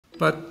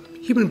But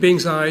human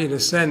beings are, in a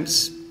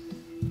sense,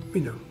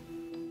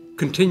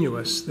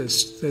 continuous.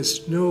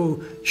 There's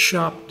no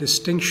sharp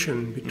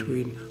distinction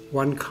between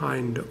one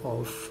kind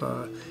of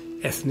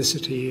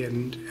ethnicity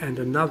and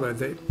another.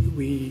 That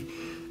we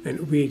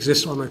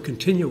exist on a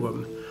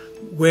continuum.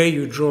 Where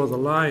you draw the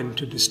line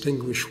to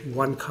distinguish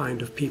one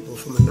kind of people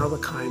from another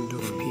kind of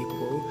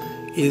people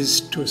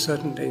is, to a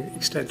certain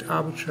extent,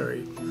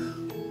 arbitrary.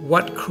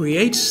 What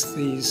creates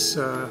these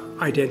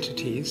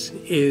identities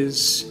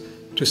is,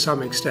 to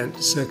some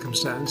extent,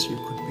 circumstance. You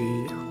could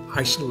be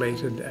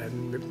isolated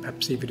and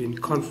perhaps even in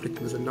conflict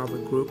with another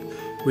group,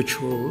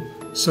 which will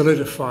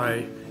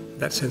solidify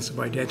that sense of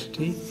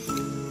identity.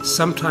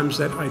 Sometimes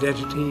that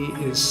identity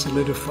is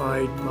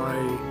solidified by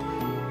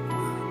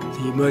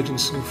the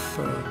emergence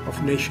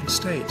of nation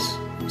states.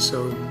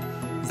 So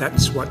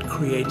that's what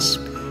creates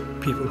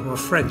people who are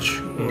French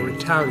or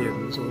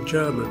Italians or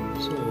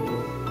Germans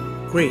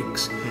or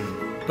Greeks.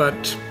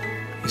 But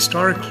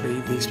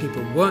historically, these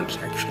people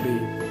weren't actually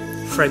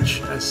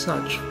French as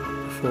such.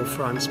 Before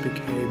France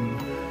became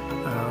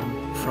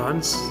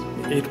France,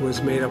 it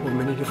was made up of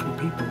many different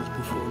peoples.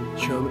 Before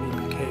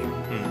Germany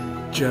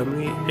became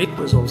Germany, it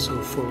was also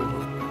full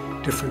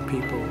of different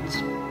peoples.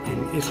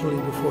 In Italy,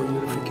 before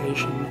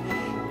unification,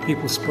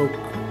 people spoke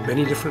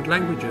many different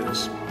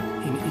languages.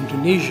 In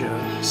Indonesia,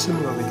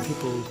 similarly,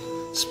 people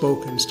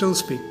spoke and still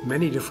speak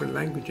many different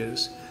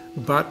languages.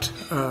 But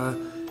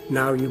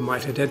now you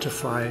might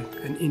identify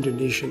an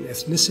Indonesian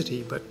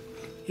ethnicity, but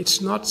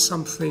it's not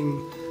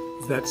something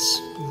that's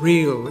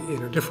real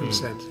in a different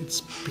sense.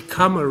 It's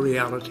become a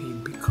reality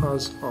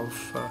because of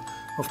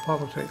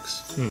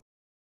politics.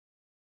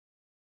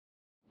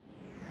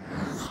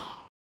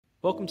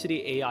 Welcome to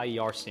the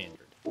AIER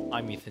Standard.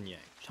 I'm Ethan Yang.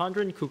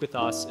 Chandran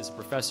Kukathas is a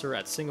professor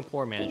at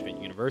Singapore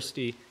Management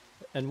University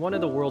and one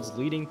of the world's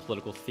leading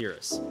political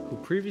theorists, who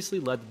previously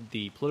led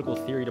the political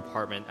theory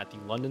department at the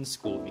London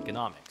School of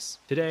Economics.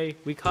 Today,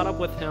 we caught up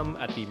with him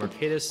at the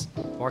Mercatus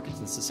Markets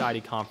and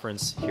Society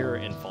Conference here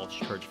in Falls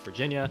Church,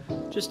 Virginia,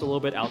 just a little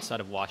bit outside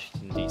of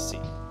Washington, D.C.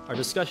 Our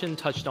discussion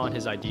touched on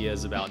his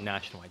ideas about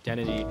national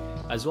identity,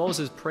 as well as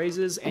his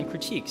praises and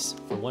critiques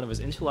for one of his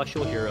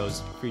intellectual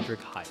heroes,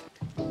 Friedrich Hayek.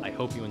 I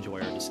hope you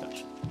enjoy our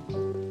discussion.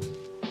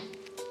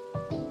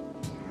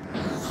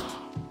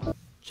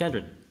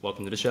 Chandran,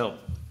 welcome to the show.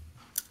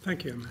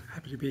 Thank you. I'm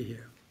happy to be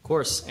here. Of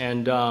course.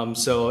 And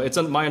so it's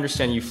my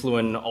understanding you flew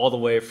in all the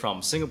way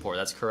from Singapore.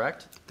 That's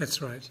correct?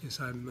 That's right. Yes,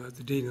 I'm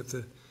the Dean of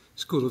the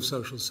School of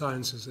Social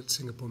Sciences at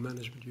Singapore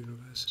Management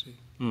University.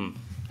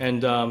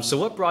 And so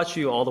what brought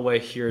you all the way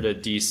here to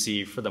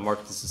D.C. for the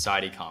Markets and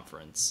Society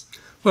Conference?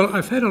 Well,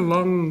 I've had a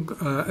long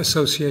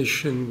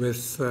association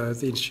with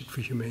the Institute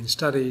for Humane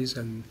Studies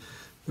and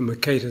the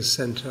Mercatus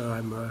Center.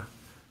 I'm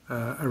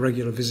a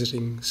regular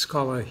visiting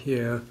scholar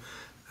here.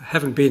 I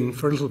haven't been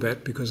for a little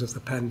bit because of the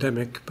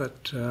pandemic,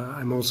 but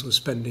I'm also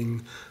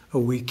spending a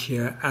week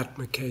here at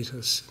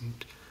Mercatus,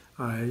 and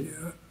I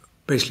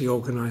basically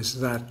organized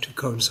that to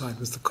coincide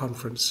with the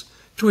conference,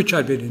 to which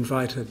I'd been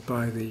invited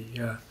by the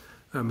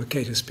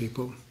Mercatus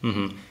people.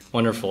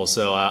 Wonderful.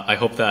 So I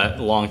hope that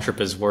long trip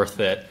is worth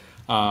it.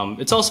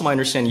 It's also my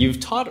understanding you've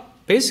taught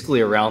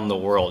basically around the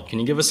world. Can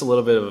you give us a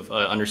little bit of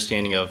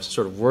understanding of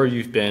sort of where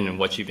you've been and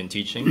what you've been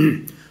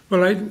teaching?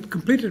 Well, I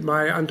completed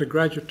my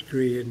undergraduate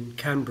degree in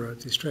Canberra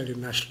at the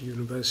Australian National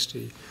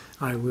University.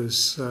 I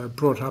was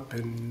brought up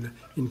in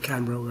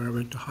Canberra, where I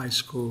went to high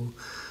school.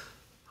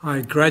 I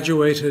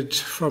graduated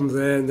from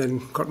there and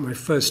then got my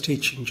first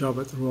teaching job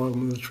at the Royal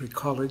Military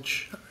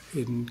College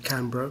in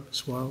Canberra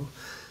as well.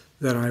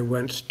 Then I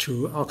went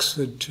to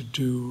Oxford to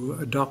do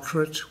a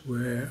doctorate,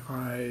 where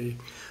I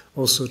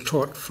also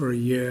taught for a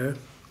year,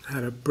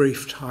 had a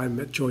brief time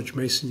at George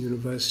Mason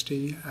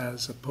University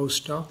as a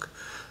postdoc,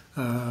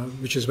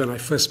 which is when I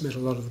first met a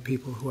lot of the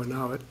people who are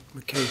now at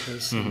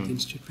Mercatus and the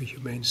Institute for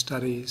Humane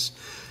Studies.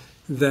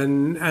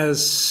 Then,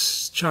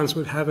 as chance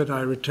would have it,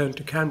 I returned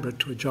to Canberra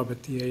to a job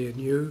at the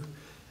ANU,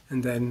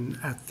 and then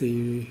at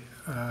the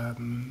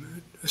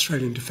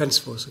Australian Defence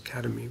Force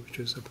Academy, which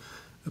was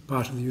a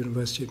part of the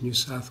University of New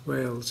South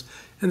Wales.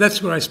 And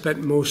that's where I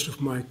spent most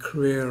of my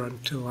career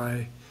until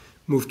I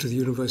moved to the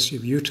University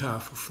of Utah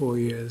for 4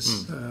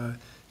 years to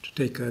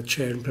take a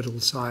chair in political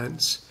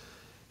science.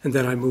 And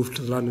then I moved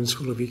to the London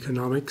School of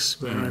Economics,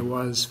 where I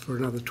was for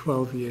another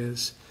 12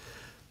 years.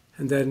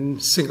 And then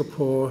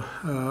Singapore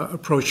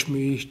approached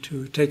me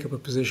to take up a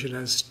position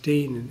as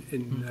dean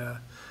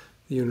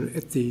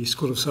at the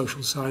School of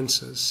Social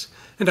Sciences.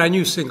 And I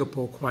knew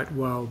Singapore quite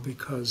well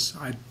because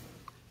I'd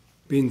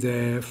been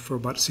there for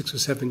about 6 or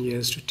 7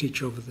 years to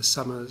teach over the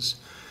summers.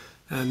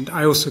 And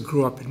I also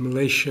grew up in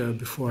Malaysia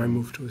before I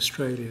moved to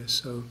Australia,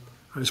 so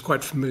I was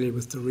quite familiar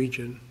with the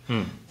region.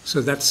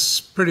 So that's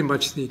pretty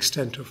much the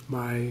extent of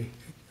my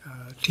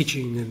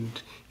teaching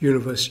and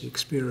university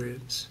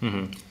experience.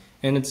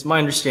 And it's my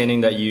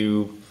understanding that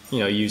you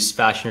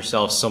fashion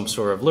yourself some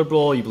sort of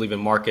liberal, you believe in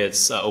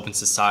markets, open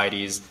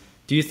societies.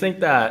 Do you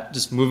think that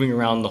just moving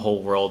around the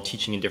whole world,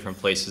 teaching in different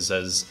places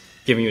has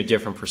given you a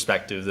different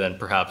perspective than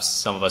perhaps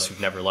some of us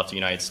who've never left the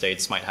United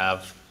States might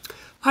have?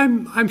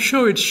 I'm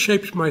sure it's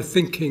shaped my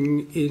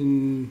thinking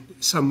in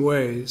some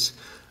ways,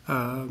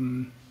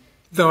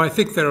 though I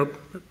think there are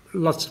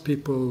lots of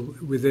people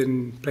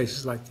within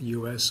places like the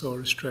US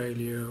or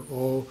Australia,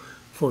 or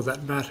for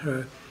that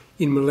matter,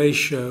 in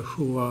Malaysia,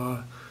 who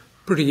are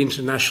pretty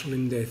international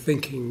in their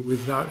thinking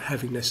without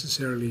having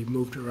necessarily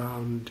moved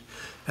around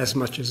as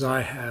much as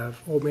I have,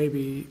 or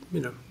maybe,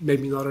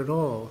 maybe not at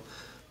all.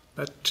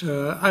 But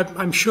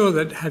I'm sure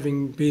that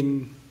having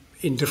been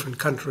in different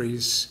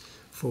countries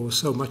for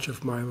so much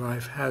of my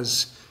life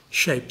has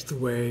shaped the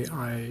way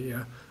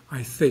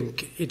I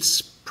think.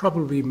 It's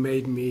probably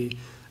made me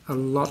a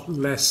lot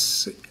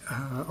less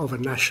of a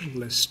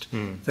nationalist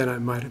than I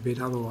might have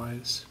been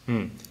otherwise.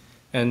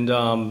 And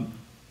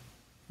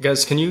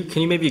guys, can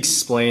you maybe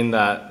explain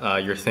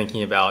that your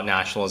thinking about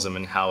nationalism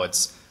and how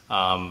it's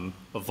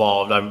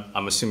evolved?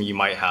 I'm assuming you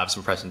might have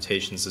some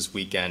presentations this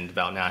weekend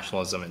about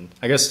nationalism, and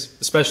I guess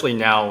especially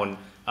now when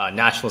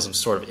nationalism is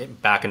sort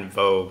of back in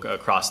vogue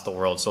across the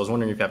world. So I was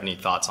wondering if you have any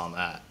thoughts on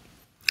that.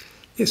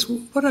 Yes,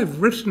 what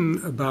I've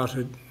written about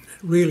it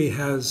really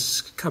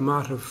has come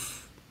out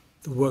of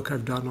the work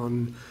I've done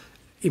on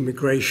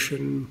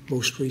immigration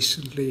most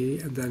recently,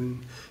 and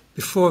then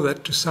before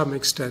that, to some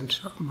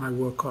extent, my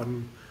work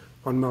on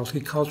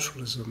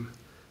multiculturalism.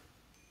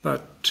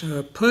 But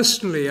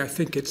personally, I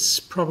think it's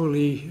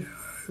probably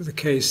the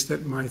case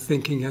that my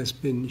thinking has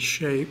been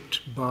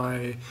shaped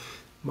by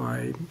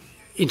my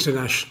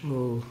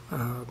international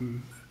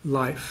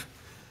life,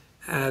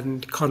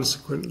 and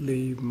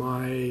consequently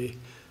my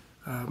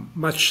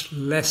much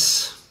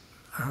less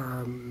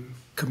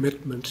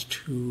commitment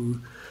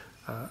to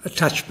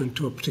attachment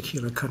to a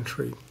particular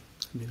country.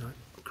 I mean, I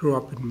grew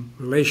up in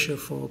Malaysia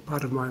for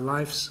part of my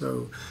life,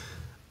 so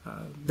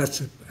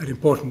that's an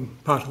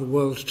important part of the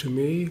world to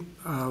me.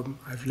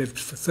 I've lived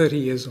for 30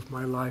 years of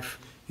my life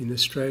in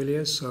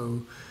Australia,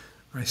 so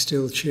I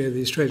still cheer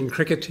the Australian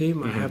cricket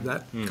team. I have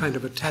that kind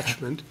of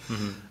attachment.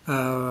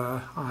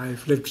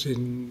 I've lived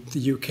in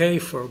the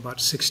UK for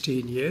about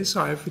 16 years,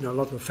 so I have a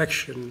lot of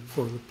affection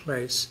for the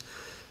place.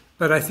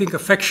 But I think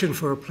affection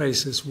for a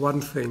place is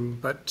one thing,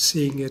 but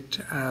seeing it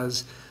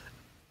as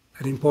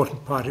an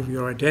important part of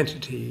your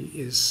identity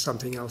is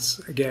something else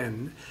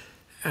again.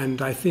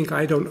 And I think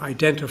I don't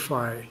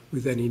identify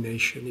with any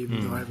nation,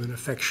 even though I have an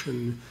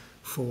affection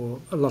for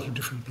a lot of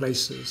different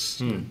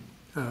places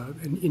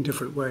in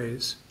different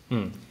ways.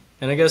 And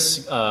I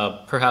guess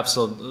perhaps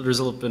there's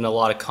been a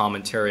lot of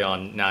commentary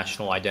on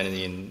national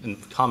identity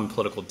and common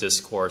political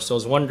discourse. So I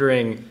was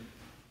wondering,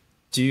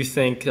 do you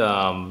think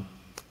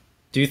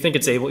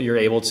you're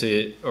able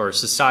to, or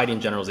society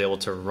in general is able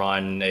to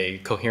run a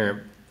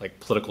coherent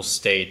political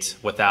state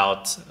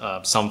without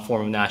some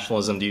form of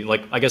nationalism?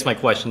 I guess my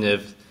question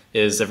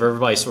is if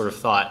everybody sort of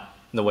thought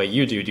in the way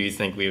you do you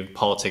think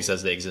politics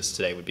as they exist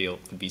today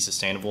would be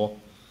sustainable?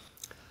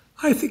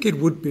 I think it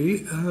would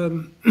be.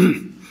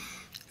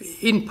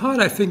 In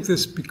part, I think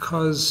this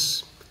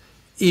because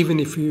even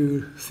if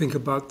you think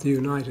about the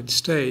United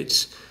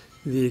States,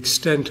 the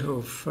extent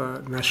of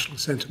national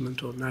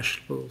sentiment or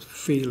national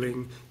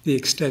feeling, the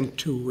extent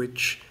to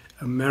which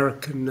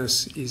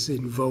Americanness is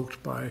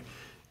invoked by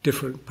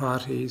different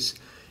parties,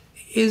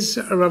 is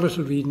a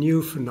relatively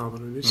new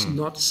phenomenon. It's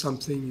not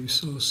something you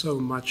saw so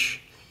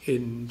much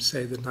in,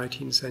 say, the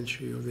 19th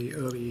century or the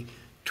early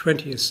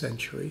 20th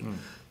century.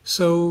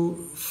 So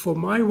for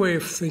my way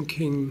of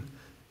thinking,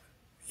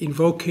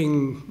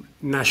 invoking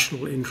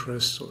national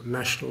interests or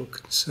national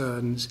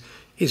concerns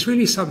is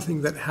really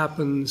something that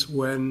happens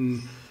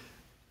when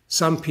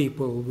some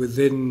people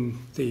within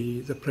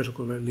the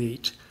political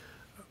elite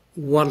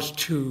want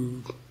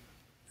to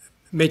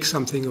make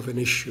something of an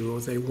issue,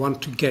 or they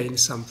want to gain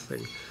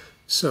something.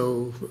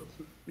 So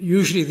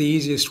usually the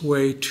easiest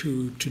way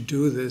to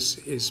do this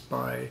is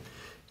by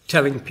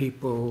telling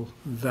people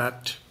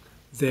that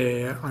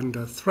they're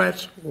under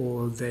threat,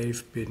 or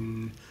they've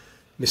been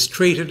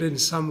mistreated in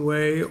some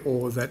way,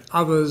 or that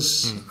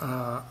others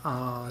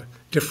are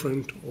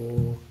different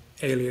or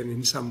alien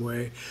in some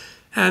way.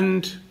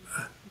 And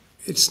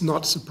it's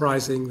not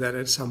surprising that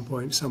at some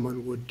point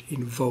someone would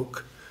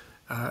invoke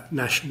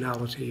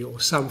nationality or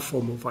some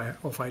form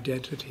of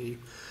identity.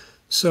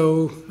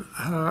 So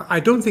I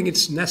don't think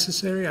it's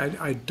necessary.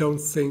 I don't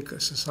think a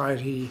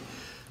society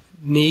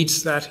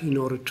needs that in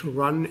order to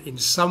run. In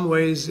some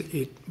ways,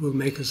 it will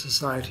make a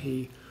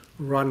society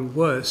run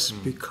worse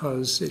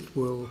because it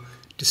will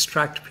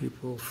distract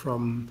people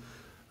from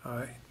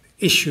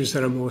issues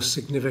that are more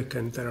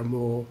significant, that are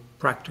more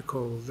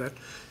practical, that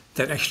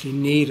actually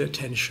need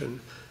attention.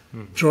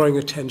 Drawing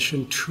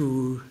attention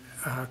to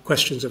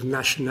questions of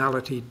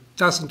nationality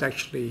doesn't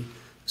actually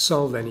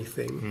solve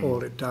anything.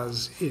 All it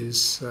does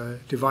is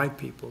divide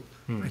people.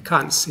 I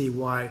can't see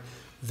why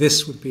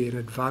this would be an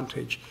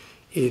advantage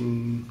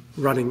in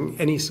running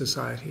any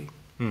society.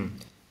 And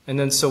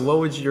then, so what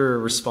would your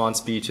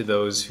response be to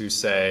those who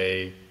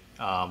say,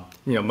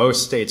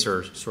 most states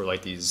are sort of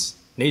like these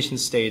nation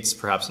states,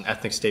 perhaps an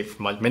ethnic state,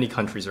 many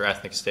countries are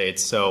ethnic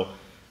states. So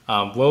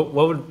what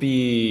would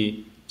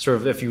be sort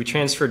of, if you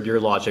transferred your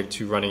logic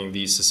to running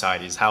these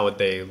societies, how would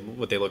they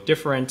look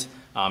different?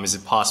 Is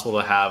it possible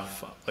to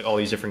have like all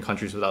these different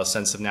countries without a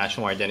sense of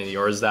national identity,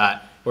 or is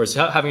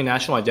having a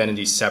national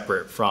identity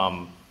separate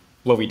from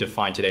what we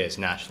define today as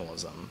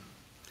nationalism?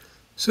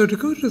 So to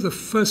go to the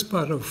first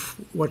part of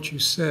what you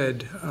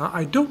said,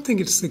 I don't think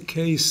it's the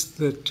case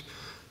that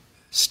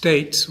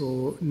states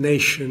or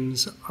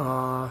nations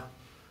are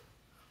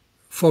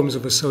forms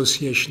of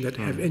association that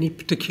have any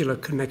particular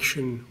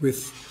connection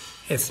with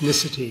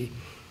ethnicity.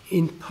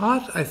 In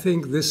part, I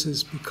think this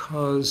is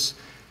because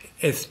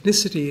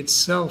ethnicity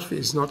itself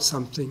is not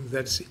something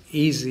that's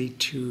easy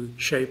to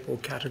shape or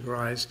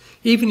categorize,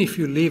 even if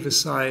you leave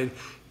aside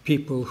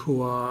people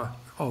who are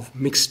of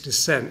mixed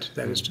descent,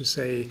 that is to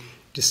say,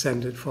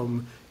 descended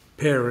from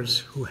parents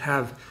who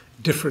have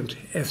different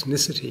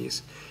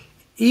ethnicities.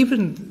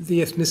 Even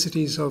the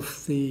ethnicities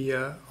of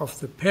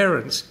the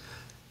parents,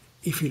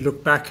 if you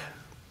look back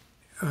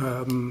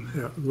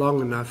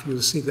long enough,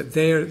 you'll see that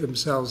they are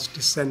themselves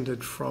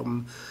descended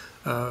from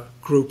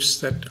groups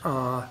that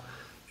are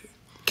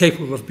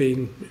capable of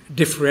being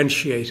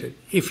differentiated,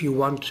 if you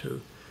want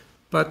to.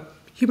 But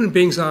human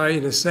beings are,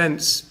 in a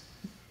sense,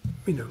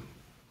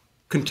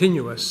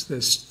 continuous.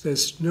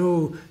 There's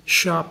no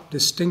sharp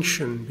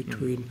distinction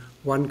between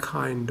one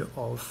kind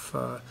of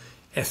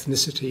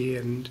ethnicity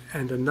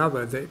and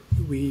another. That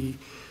we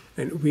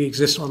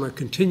exist on a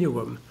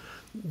continuum.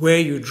 Where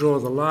you draw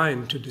the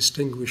line to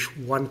distinguish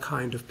one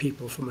kind of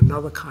people from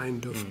another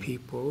kind of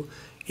people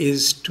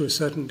is, to a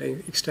certain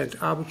extent,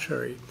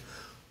 arbitrary.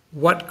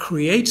 What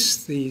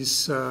creates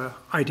these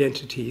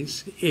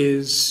identities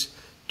is,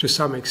 to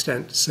some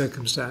extent,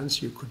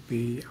 circumstance. You could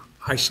be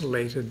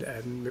isolated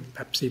and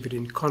perhaps even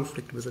in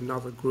conflict with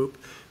another group,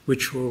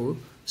 which will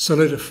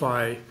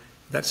solidify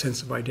that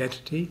sense of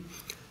identity.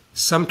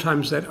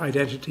 Sometimes that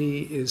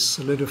identity is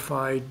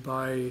solidified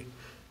by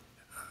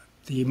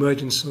the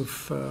emergence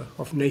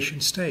of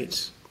nation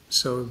states.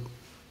 So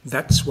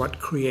that's what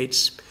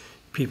creates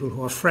people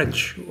who are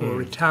French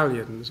or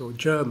Italians or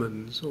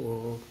Germans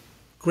or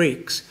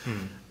Greeks.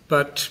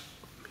 But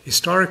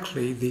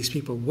historically, these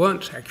people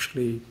weren't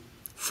actually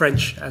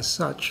French as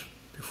such.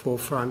 Before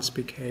France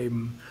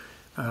became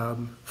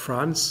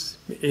France,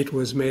 it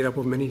was made up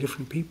of many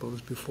different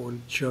peoples. Before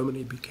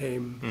Germany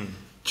became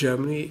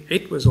Germany,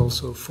 it was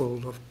also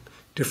full of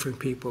different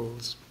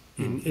peoples.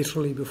 In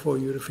Italy, before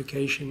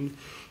unification,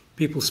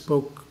 people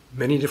spoke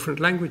many different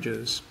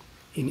languages.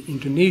 In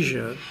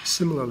Indonesia,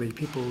 similarly,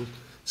 people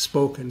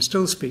spoke and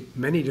still speak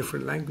many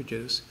different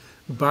languages.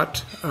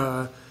 But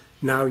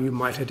now you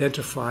might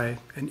identify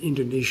an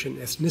Indonesian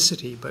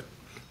ethnicity, but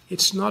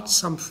it's not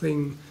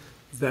something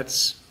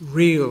that's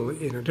real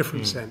in a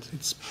different sense.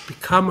 It's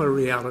become a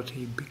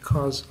reality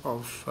because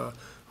of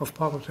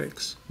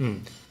politics.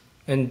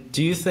 And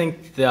do you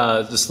think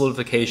the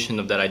solidification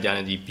of that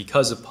identity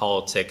because of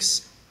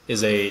politics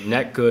is a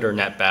net good or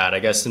net bad? I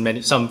guess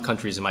in some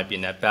countries it might be a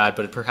net bad,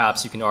 but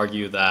perhaps you can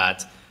argue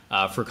that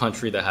for a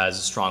country that has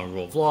a strong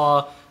rule of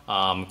law,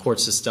 court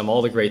system,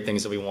 all the great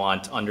things that we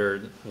want under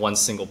one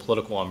single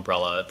political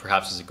umbrella,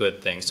 perhaps is a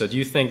good thing. So do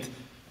you think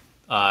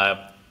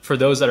for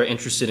those that are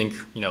interested in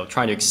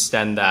trying to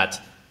extend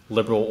that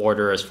liberal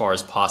order as far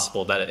as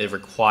possible, that it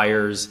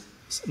requires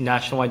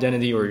national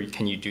identity, or do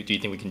you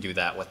think we can do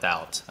that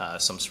without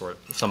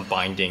some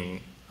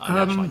binding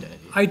national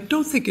identity? I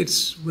don't think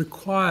it's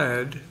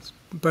required,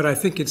 but I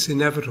think it's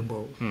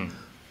inevitable.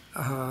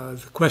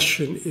 The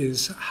question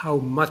is how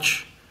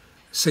much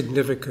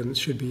significance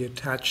should be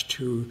attached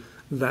to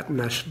that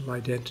national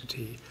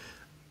identity.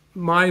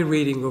 My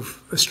reading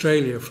of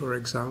Australia, for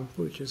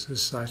example, which is a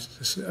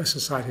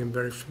society I'm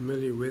very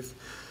familiar with,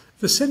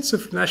 the sense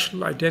of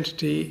national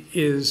identity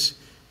is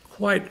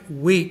quite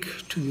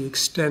weak to the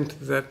extent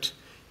that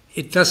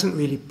it doesn't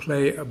really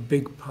play a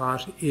big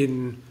part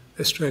in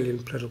Australian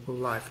political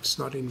life. It's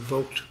not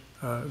invoked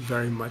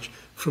very much.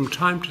 From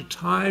time to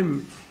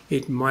time,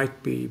 it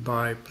might be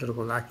by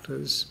political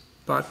actors,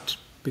 but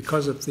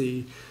because of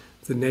the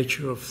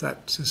nature of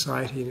that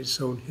society and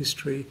its own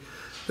history,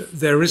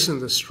 there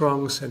isn't a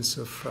strong sense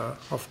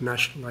of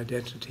national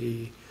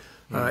identity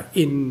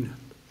in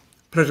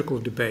political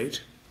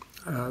debate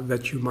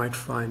that you might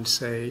find,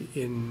 say,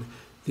 in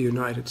the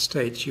United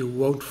States. You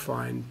won't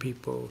find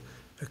people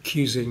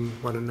accusing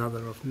one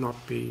another of not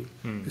being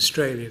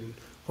Australian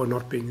or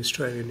not being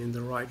Australian in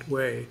the right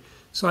way.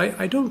 So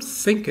I don't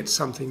think it's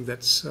something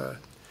that's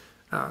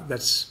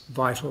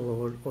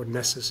vital or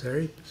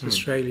necessary.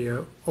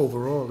 Australia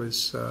overall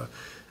is a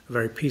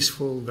very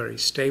peaceful, very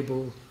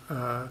stable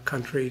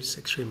country. It's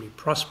extremely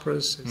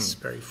prosperous. It's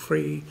very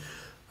free.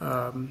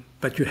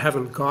 But you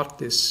haven't got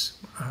this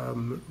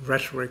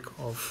rhetoric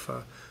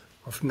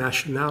of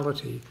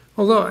nationality.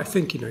 Although I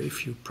think,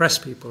 if you press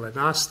people and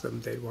ask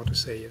them, they want to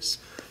say, yes,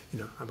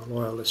 I'm a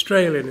loyal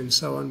Australian and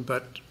so on,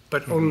 but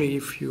only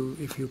if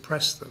you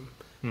press them.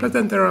 But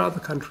then there are other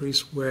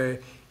countries where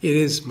it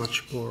is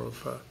much more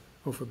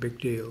of a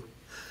big deal.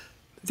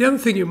 The other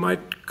thing you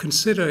might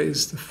consider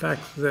is the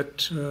fact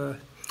that,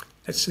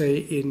 let's say,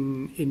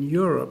 in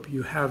Europe,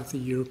 you have the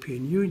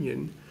European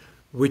Union,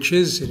 which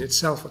is in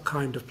itself a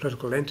kind of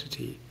political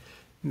entity.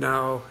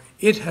 Now,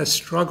 it has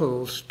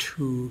struggled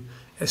to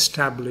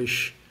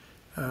establish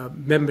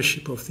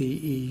membership of the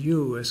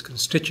EU as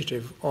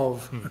constitutive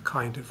of a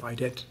kind of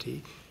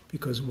identity,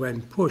 because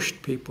when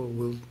pushed, people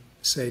will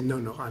say, no,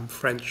 no, I'm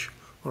French,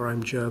 or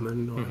I'm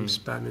German, or I'm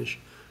Spanish,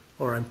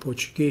 or I'm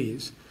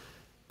Portuguese.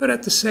 But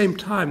at the same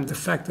time, the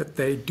fact that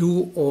they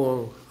do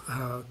all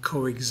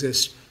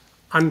coexist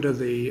under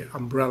the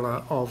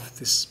umbrella of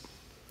this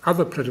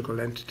other political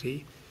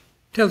entity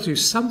tells you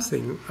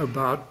something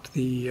about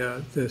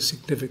the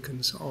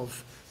significance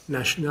of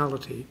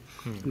nationality.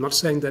 I'm not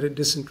saying that it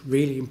isn't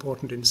really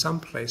important in some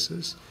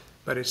places,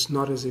 but it's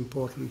not as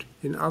important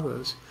in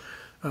others.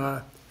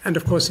 And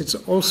of course, it's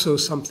also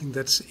something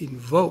that's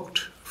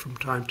invoked from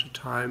time to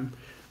time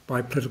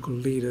by political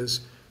leaders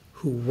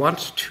who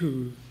want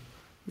to,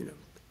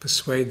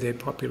 persuade their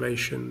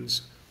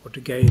populations or to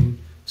gain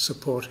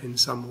support in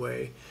some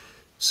way.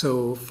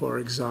 So, for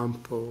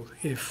example,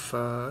 if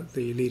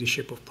the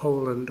leadership of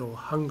Poland or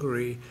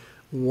Hungary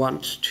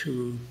want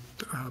to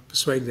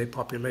persuade their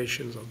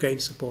populations or gain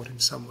support in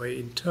some way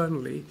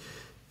internally,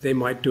 they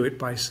might do it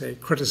by, say,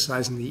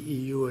 criticizing the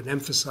EU and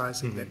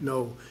emphasizing that,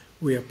 no,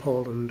 we are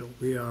Poland, or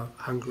we are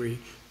Hungary,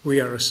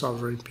 we are a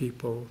sovereign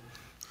people.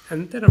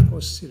 And then, of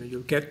course,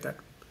 you'll get that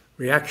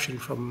reaction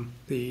from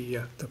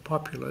the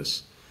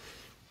populace.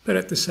 But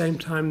at the same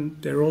time,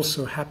 they're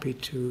also happy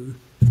to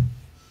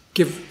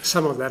give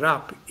some of that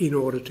up in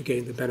order to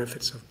gain the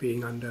benefits of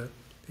being under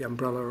the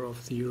umbrella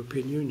of the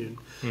European Union.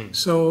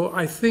 So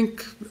I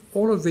think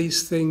all of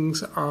these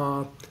things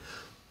are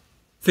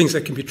things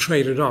that can be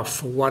traded off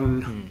for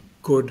one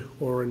good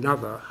or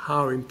another.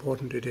 How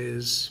important it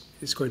is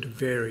going to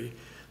vary.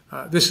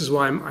 This is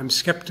why I'm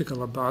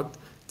skeptical about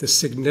the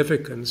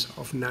significance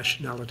of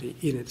nationality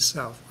in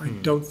itself. I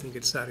don't think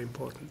it's that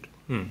important.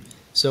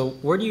 So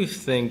where do you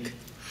think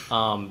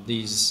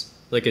these,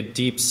 like a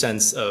deep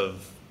sense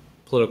of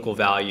political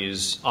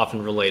values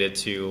often related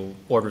to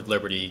ordered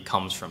liberty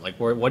comes from? Like,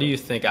 what do you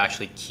think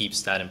actually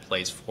keeps that in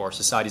place for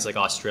societies like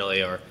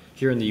Australia or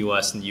here in the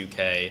US and the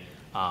UK?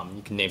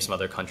 You can name some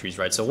other countries,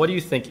 right? So what do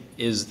you think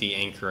is the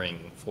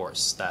anchoring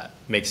force that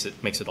makes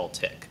it all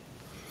tick?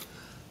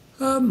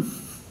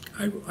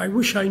 I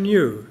wish I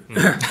knew.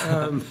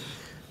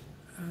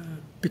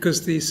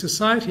 Because the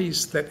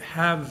societies that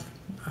have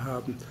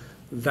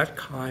that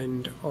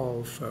kind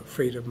of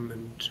freedom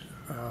and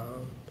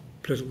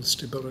political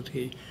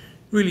stability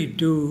really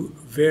do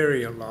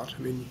vary a lot.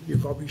 I mean,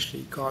 you've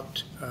obviously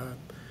got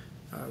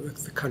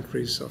the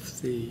countries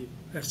of the,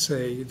 let's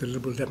say, the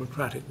liberal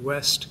democratic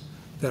West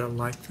that are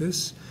like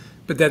this.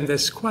 But then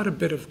there's quite a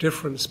bit of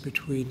difference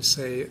between,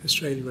 say,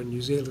 Australia and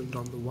New Zealand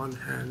on the one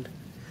hand,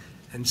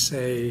 and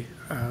say,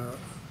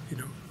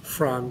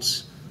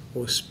 France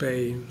or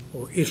Spain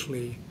or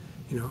Italy,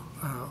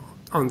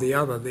 on the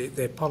other.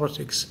 Their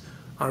politics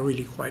are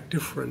really quite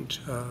different,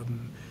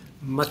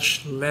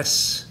 much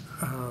less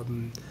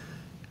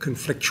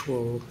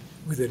conflictual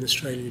within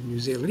Australia and New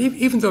Zealand,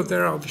 even though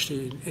there are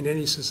obviously in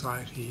any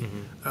society,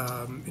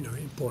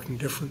 important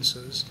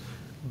differences,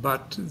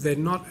 but they're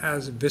not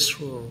as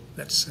visceral,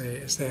 let's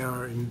say, as they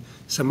are in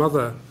some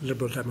other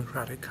liberal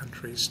democratic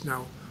countries.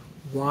 Now,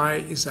 why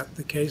is that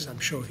the case? I'm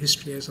sure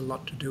history has a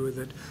lot to do with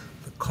it.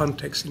 The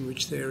context in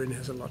which they're in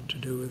has a lot to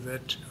do with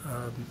it.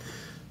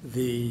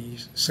 The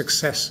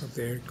success of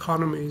their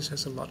economies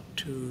has a lot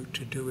to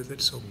do with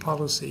it. So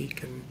policy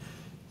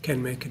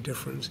can make a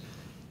difference.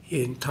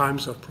 In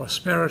times of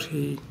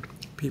prosperity,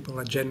 people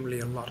are generally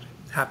a lot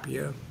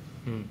happier.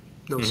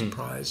 No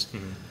surprise.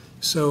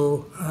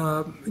 So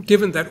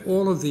given that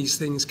all of these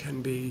things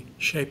can be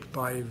shaped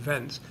by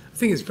events, I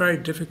think it's very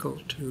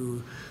difficult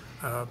to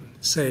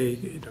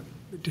say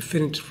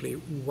definitively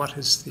what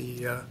is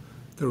the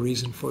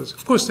reason for this.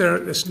 Of course,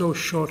 there's no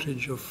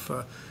shortage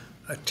of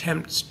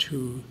attempts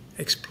to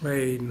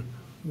explain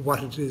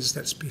what it is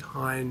that's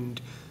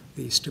behind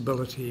the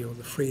stability or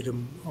the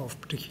freedom of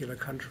particular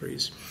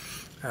countries.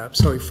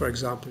 So, for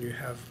example, you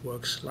have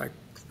works like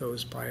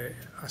those by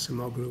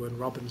Acemoglu and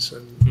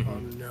Robinson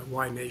on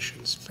why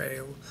nations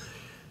fail.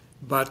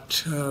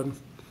 But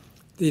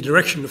the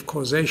direction of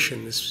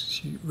causation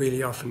is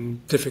really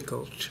often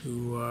difficult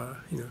to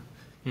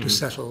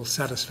settle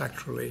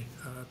satisfactorily.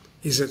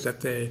 Is it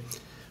that they're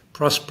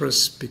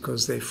prosperous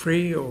because they're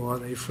free, or are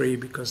they free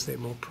because they're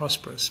more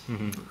prosperous?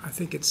 I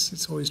think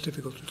it's always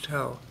difficult to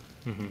tell.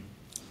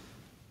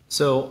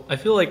 So I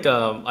feel like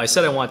I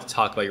said I wanted to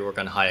talk about your work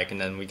on Hayek,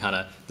 and then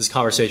this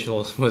conversation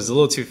was a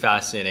little too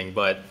fascinating.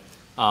 But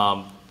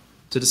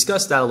to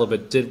discuss that a little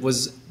bit,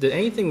 did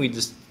anything you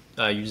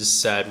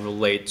just said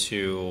relate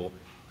to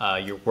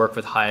your work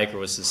with Hayek, or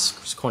was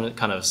this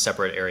kind of a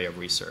separate area of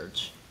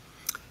research?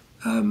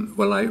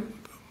 Well, I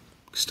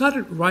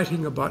started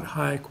writing about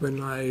Hayek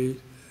when I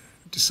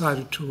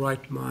decided to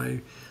write my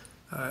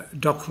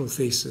doctoral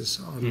thesis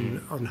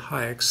on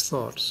Hayek's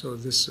thought. So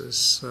this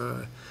is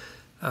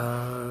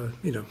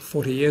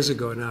 40 years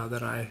ago now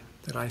that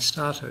I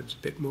started,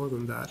 a bit more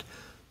than that.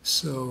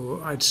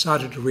 So I'd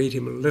started to read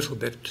him a little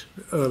bit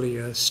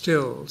earlier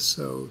still.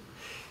 So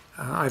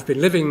I've been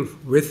living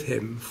with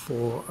him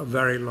for a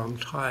very long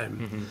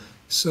time.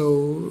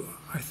 So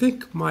I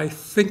think my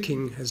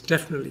thinking has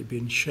definitely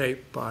been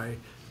shaped by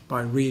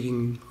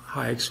reading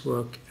Hayek's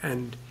work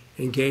and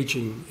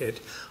engaging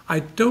it. I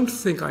don't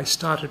think I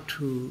started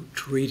to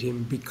read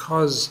him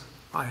because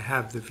I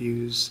have the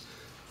views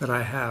that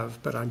I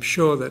have, but I'm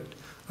sure that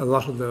a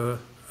lot of the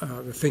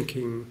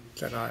thinking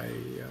that I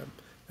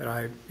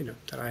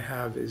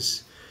have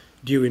is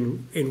due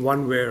in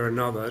one way or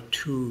another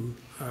to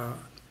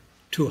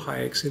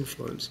Hayek's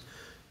influence.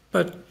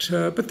 But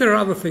there are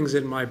other things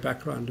in my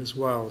background as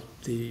well.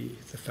 The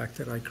fact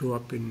that I grew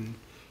up in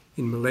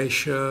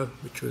Malaysia,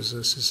 which was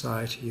a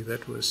society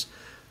that was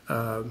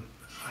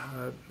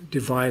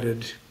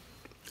divided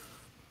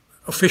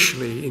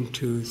officially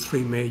into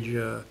three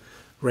major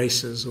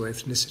races or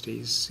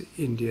ethnicities: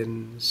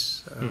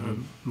 Indians,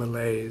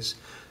 Malays,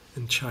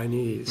 and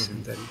Chinese,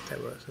 and then there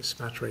was a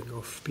smattering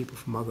of people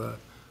from other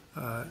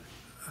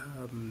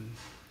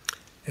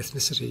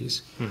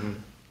ethnicities.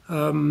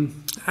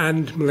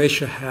 And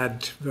Malaysia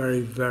had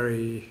very,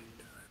 very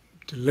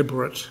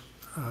deliberate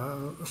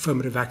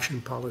affirmative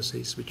action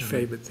policies which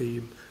favored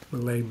the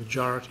Malay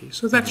majority.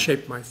 So that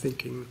shaped my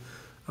thinking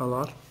a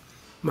lot.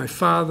 My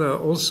father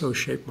also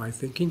shaped my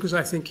thinking because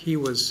I think he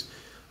was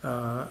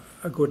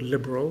a good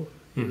liberal.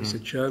 He was a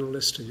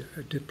journalist,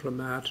 a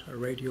diplomat, a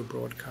radio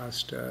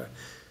broadcaster,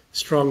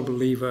 strong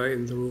believer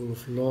in the rule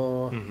of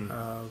law,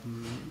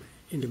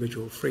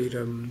 individual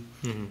freedom,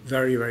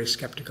 very, very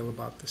skeptical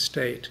about the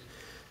state.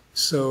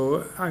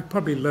 So I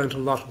probably learned a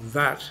lot of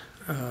that,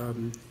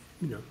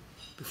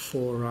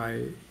 before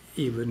I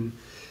even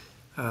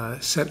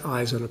set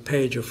eyes on a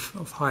page of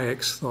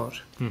Hayek's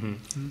thought.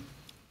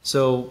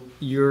 So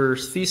your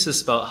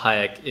thesis about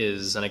Hayek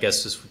is, and I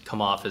guess this would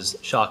come off as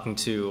shocking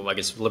to, I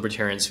guess,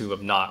 libertarians who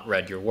have not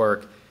read your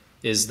work,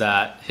 is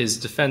that his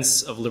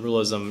defense of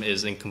liberalism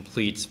is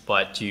incomplete,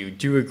 but you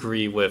do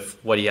agree with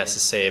what he has to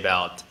say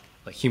about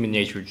human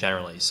nature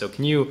generally. So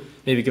can you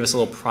maybe give us a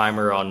little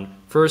primer on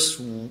first,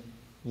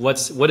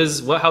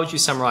 how would you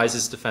summarize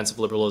his defense of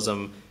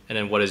liberalism, and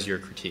then what is your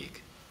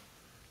critique?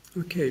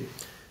 Okay,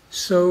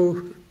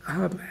 so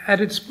at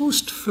its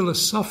most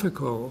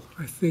philosophical,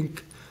 I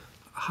think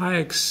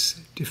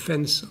Hayek's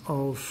defense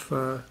of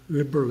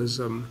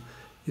liberalism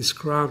is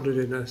grounded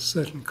in a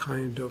certain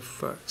kind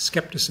of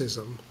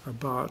skepticism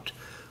about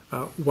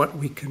what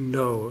we can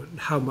know and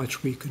how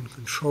much we can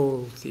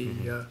control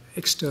the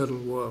external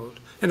world.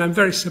 And I'm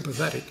very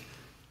sympathetic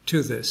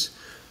to this.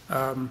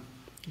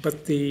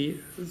 But the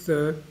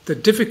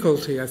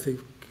difficulty, I think,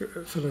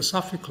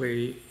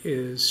 philosophically,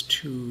 is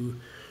to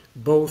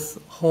both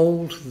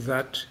hold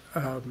that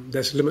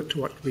there's a limit to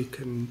what we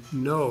can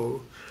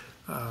know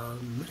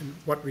and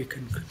what we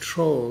can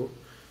control,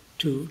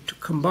 to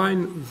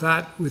combine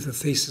that with a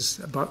thesis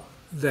about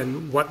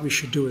then what we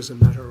should do as a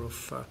matter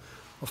of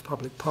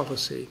public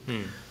policy.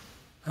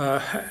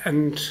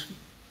 And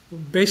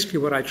basically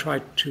what I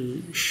tried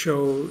to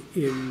show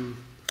in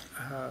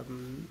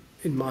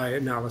my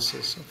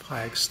analysis of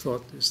Hayek's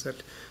thought is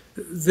that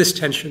this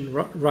tension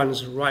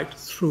runs right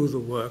through the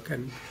work,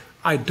 and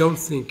I don't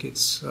think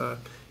it's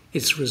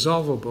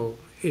resolvable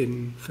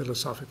in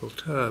philosophical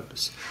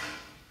terms.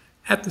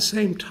 At the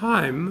same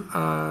time,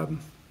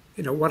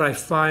 what I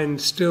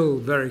find still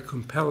very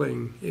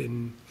compelling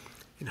in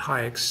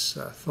Hayek's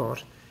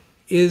thought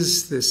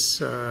is this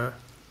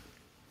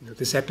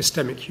this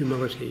epistemic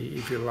humility,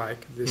 if you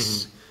like,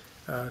 this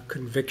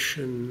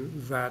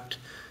conviction that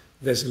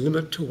there's a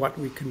limit to what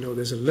we can know,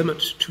 there's a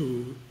limit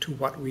to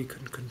what we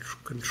can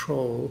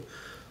control,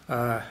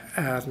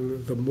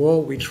 and the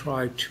more we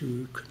try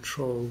to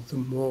control, the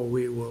more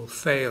we will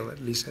fail, at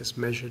least as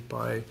measured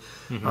by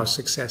our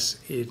success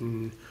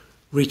in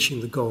reaching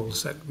the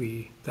goals that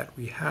we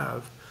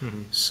have.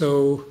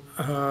 So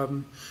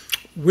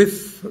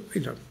with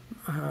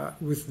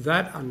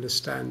that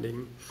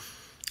understanding,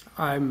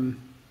 I'm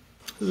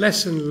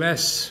less and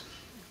less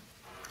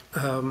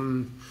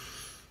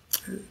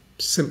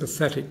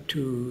sympathetic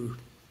to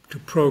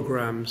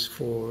programs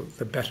for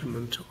the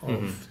betterment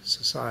of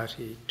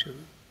society,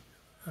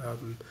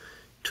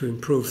 to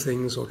improve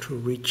things or to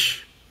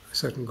reach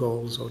certain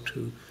goals or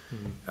to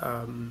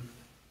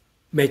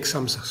make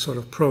some sort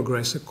of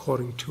progress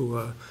according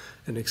to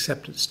an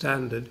accepted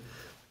standard.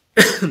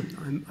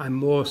 I'm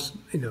more,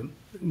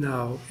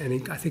 now,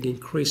 and I think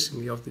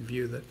increasingly of the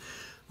view that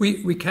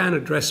we can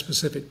address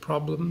specific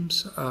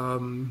problems,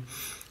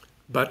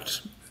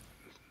 but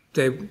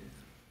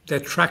they're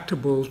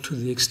tractable to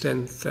the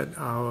extent that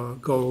our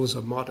goals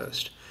are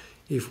modest.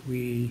 If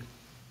we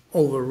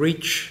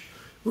overreach,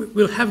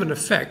 we'll have an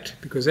effect,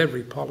 because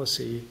every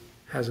policy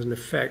has an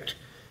effect,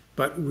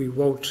 but we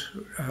won't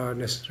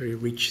necessarily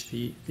reach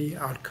the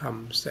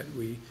outcomes that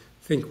we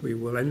think we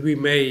will, and we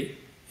may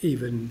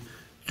even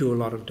do a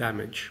lot of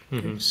damage.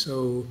 Okay?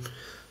 So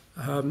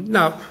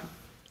now,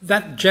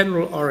 that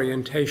general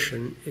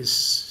orientation is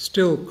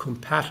still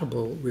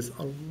compatible with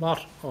a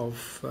lot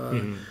of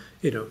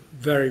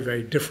very,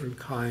 very different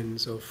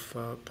kinds of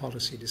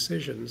policy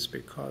decisions,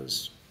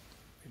 because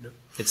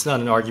it's not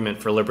an argument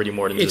for liberty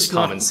more than just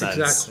common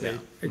sense.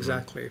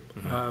 Exactly.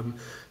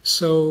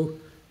 So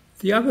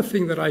the other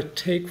thing that I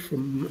take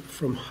from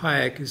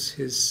Hayek is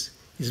his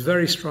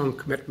very strong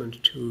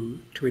commitment to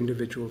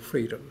individual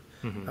freedom.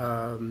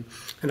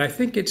 And I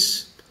think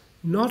it's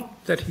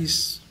not that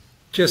he's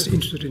just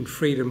interested in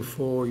freedom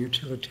for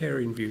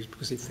utilitarian views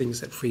because he thinks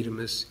that freedom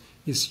is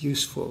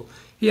useful.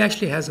 He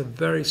actually has a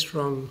very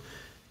strong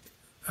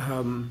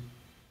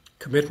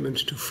commitment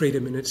to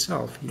freedom in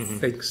itself. He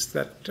thinks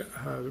that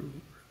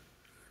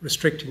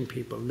restricting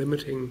people,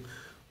 limiting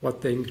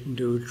what they can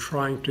do,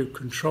 trying to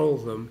control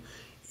them,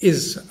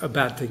 is a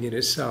bad thing in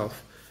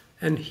itself.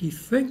 And he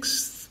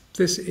thinks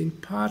this in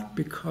part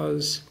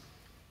because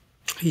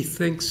he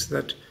thinks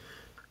that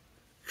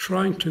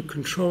trying to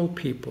control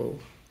people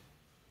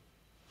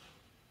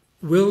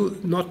will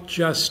not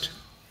just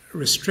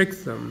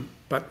restrict them,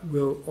 but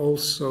will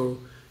also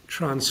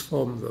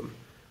transform them.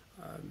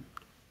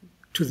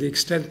 To the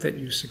extent that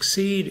you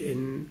succeed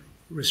in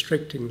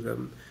restricting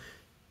them,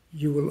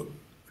 you will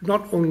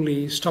not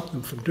only stop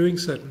them from doing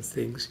certain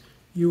things,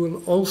 you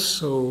will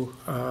also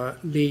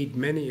lead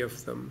many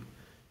of them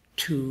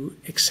to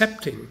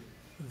accepting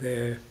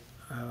their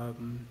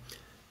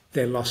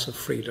loss of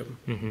freedom.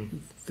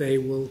 They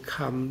will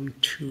come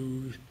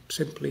to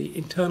simply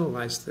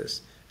internalize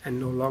this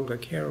and no longer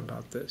care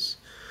about this.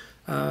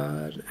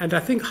 And I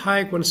think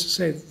Hayek wants to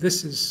say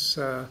this is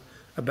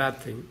a bad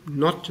thing,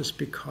 not just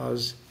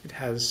because it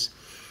has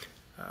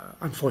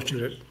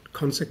unfortunate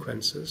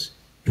consequences.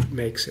 It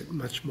makes it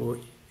much more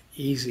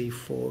easy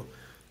for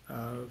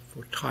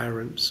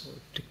tyrants or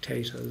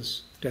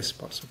dictators,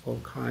 despots of all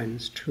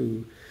kinds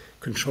to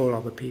control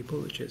other people,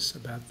 which is a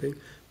bad thing.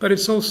 But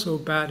it's also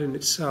bad in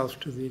itself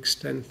to the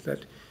extent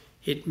that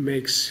it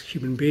makes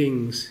human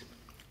beings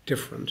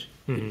different.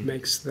 It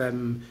makes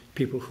them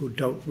people who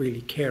don't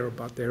really care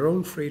about their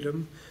own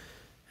freedom.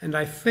 And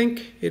I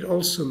think it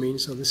also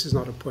means, so this is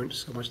not a point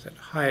so much that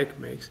Hayek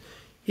makes,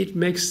 it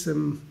makes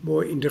them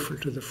more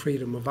indifferent to the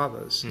freedom of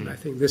others. And I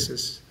think this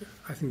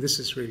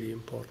is really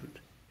important.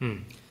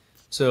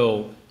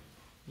 So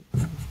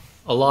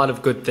a lot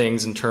of good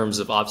things in terms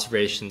of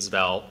observations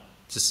about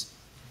just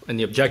in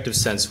the objective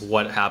sense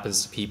what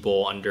happens to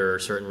people under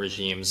certain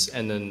regimes,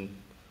 and then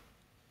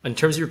in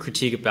terms of your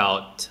critique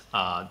about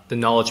the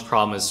knowledge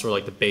problem as sort of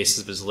like the basis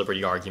of his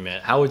liberty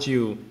argument, how would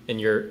you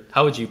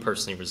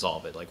personally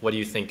resolve it? Like, what do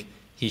you think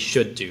he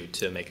should do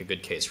to make a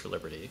good case for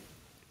liberty?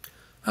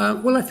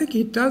 Well, I think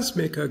he does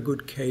make a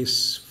good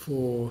case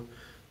for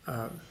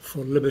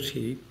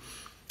liberty.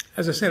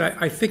 As I said,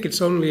 I think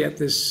it's only at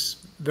this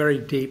very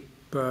deep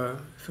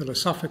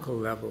philosophical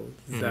level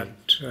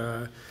that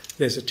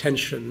there's a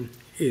tension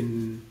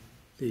in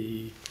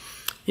the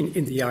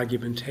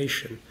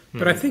argumentation.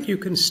 But I think you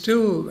can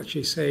still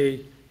actually say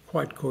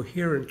quite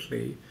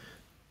coherently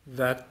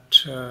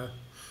that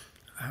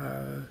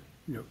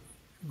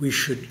we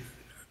should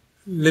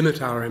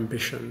limit our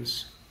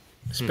ambitions,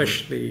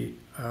 especially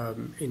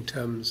in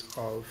terms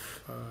of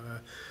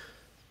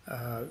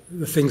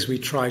the things we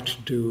try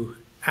to do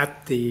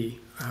at the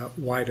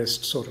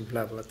widest sort of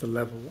level, at the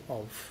level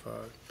of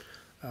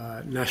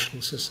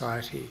national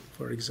society,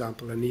 for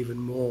example, and even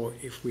more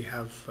if we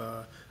have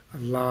a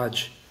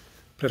large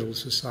political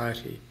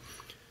society.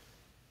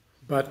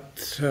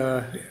 But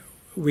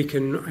we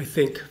can, I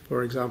think,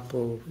 for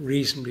example,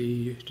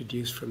 reasonably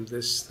deduce from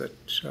this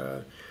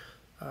that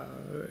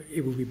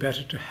it would be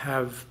better to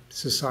have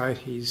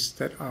societies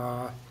that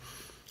are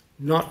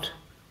not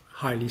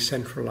highly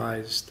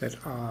centralized, that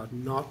are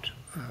not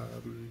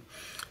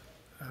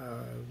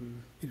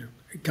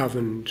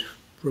governed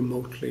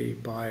remotely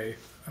by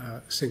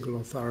single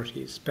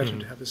authorities. Better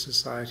to have a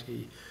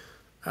society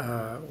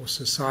or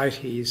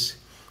societies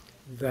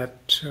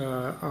that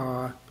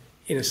are,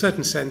 in a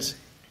certain sense,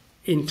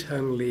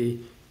 internally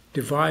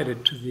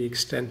divided to the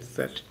extent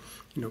that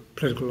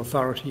political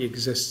authority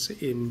exists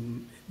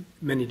in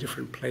many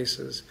different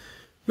places,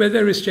 where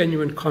there is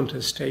genuine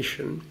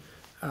contestation,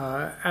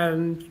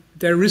 and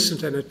there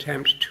isn't an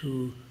attempt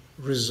to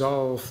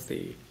resolve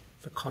the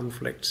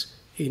conflicts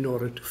in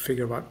order to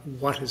figure out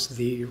what is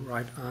the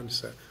right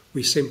answer.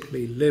 We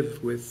simply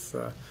live with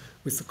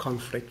the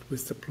conflict,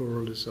 with the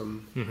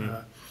pluralism,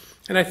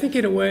 and I think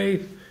in a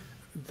way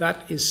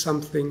that is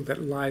something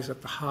that lies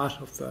at the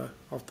heart of the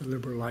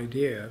liberal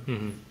idea.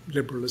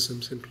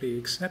 Liberalism simply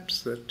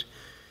accepts that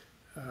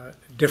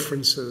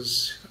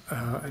differences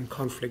and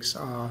conflicts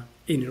are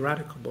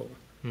ineradicable.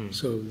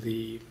 So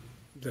the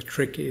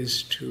trick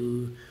is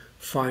to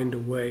find a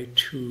way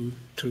to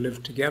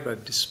live together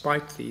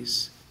despite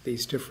these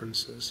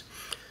differences.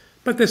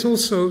 But there's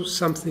also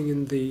something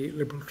in the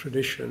liberal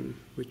tradition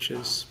which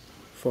is,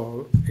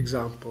 for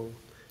example,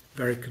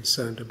 very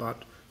concerned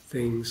about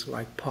things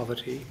like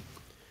poverty,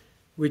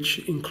 which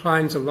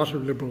inclines a lot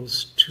of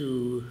liberals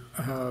to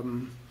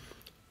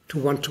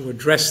want to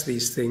address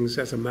these things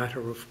as a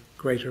matter of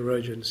greater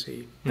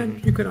urgency.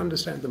 And you can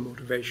understand the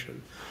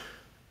motivation.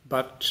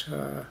 But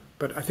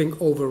I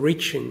think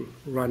overreaching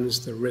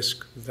runs the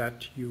risk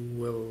that you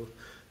will,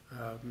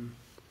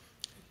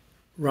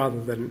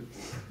 rather than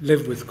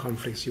live with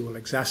conflicts, you will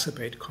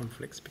exacerbate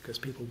conflicts because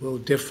people will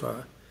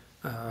differ.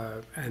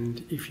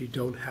 And if you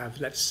don't have,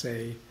 let's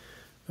say,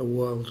 a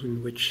world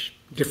in which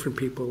different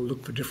people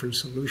look for different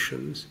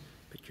solutions,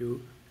 but you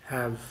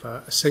have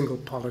a single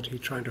polity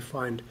trying to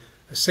find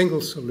a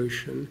single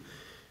solution,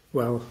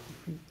 well,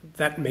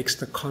 that makes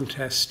the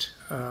contest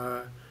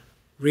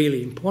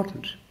really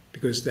important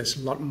because there's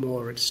a lot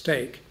more at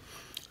stake.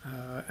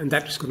 And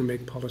that's going to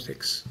make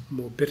politics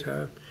more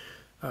bitter,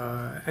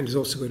 and is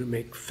also going to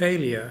make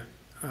failure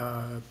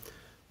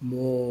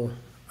more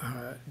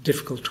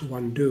difficult to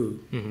undo.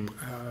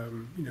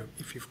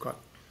 If you've got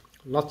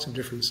lots of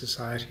different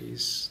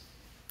societies,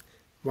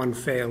 one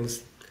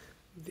fails,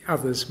 the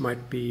others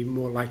might be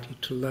more likely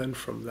to learn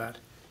from that.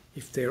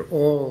 If they're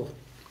all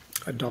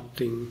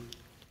adopting,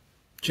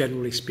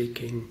 generally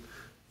speaking,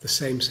 the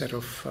same set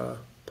of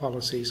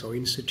policies or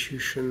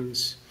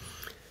institutions,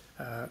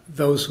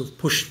 those who've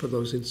pushed for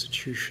those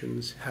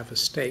institutions have a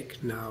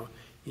stake now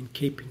in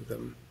keeping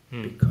them,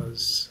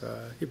 because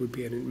it would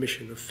be an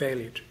admission of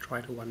failure to try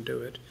to undo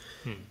it.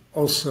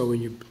 Also,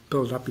 when you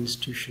build up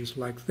institutions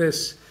like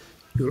this,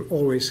 you'll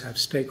always have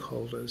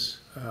stakeholders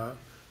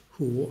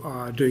who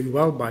are doing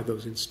well by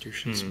those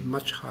institutions.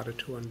 Much harder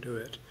to undo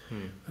it.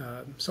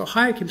 So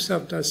Hayek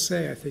himself does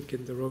say, I think,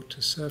 in The Road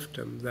to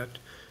Serfdom, that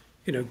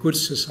good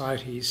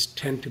societies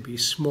tend to be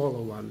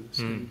smaller ones,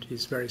 and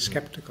he's very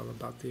skeptical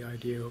about the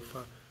idea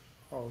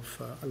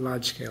of a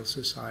large-scale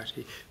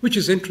society, which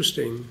is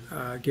interesting,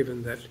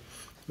 given that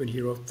when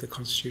he wrote the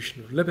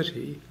Constitution of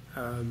Liberty,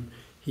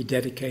 he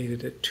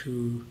dedicated it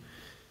to,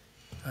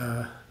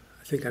 I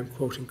think I'm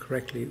quoting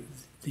correctly,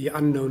 the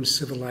unknown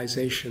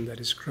civilization that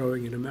is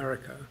growing in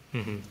America.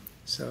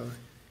 So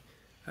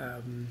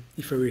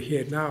if we were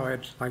here now,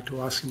 I'd like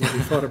to ask him what he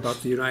thought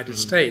about the United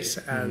States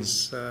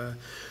as,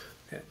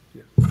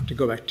 to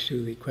go back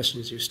to the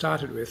questions you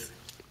started with,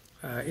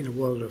 in a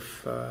world of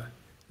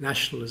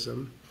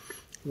nationalism,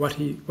 what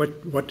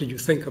did you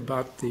think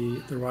about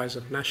the rise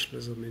of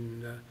nationalism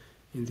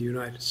in the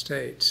United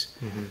States?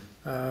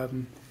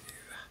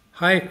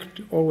 Hayek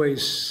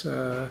always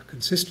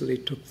consistently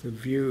took the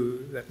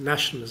view that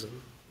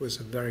nationalism was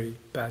a very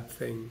bad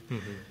thing.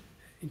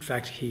 In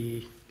fact,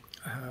 he,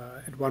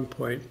 at one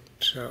point,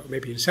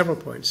 maybe in several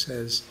points,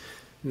 says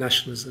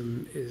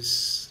nationalism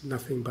is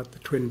nothing but the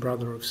twin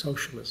brother of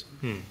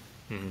socialism,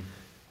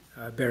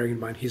 bearing in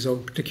mind his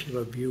own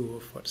particular view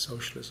of what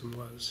socialism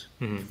was.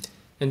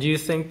 And do you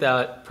think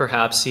that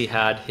perhaps he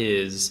had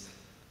his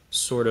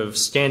sort of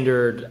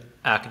standard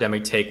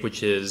academic take,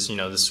 which is,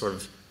 this sort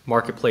of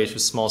marketplace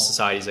with small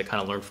societies that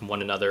kind of learn from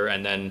one another,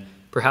 and then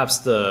perhaps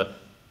the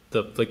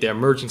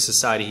emerging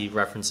society he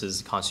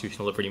references, the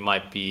Constitutional Liberty,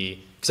 might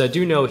be, because I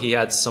do know he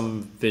had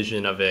some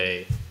vision of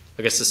a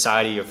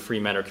society of free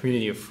men or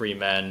community of free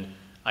men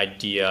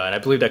idea, and I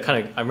believe that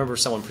I remember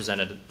someone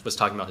was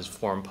talking about his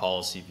foreign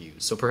policy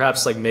views. So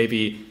perhaps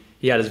maybe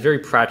he had his very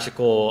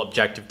practical,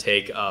 objective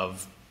take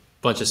of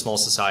a bunch of small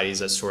societies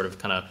that sort of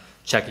kind of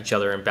check each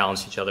other and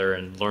balance each other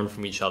and learn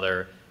from each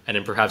other, and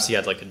then perhaps he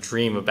had a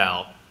dream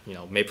about,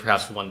 maybe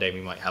perhaps one day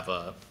we might have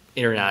a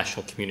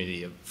international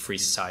community of free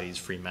societies,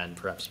 free men.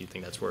 Perhaps you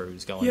think that's where he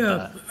was going with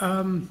that.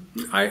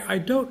 I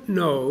don't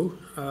know.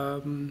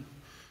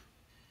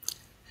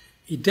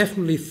 He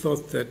definitely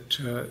thought that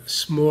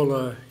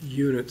smaller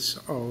units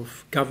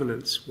of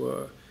governance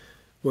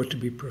were to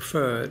be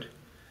preferred,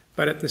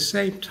 but at the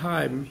same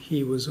time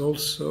he was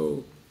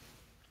also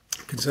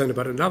concerned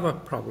about another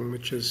problem,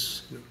 which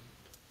is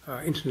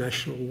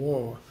international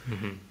war,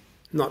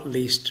 not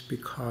least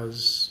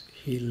because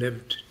he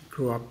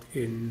grew up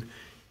in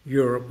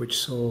Europe, which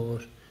saw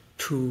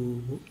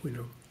two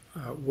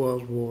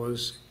world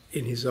wars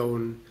in his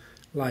own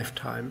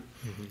lifetime.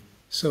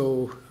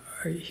 So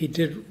he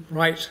did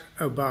write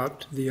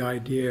about the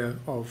idea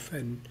of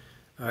an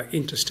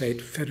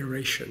interstate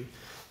federation.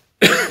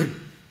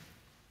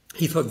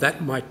 He thought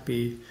that might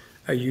be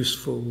a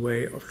useful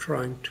way of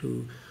trying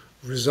to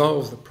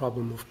resolve the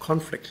problem of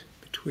conflict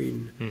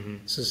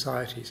between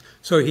societies.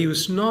 So he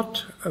was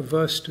not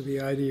averse to the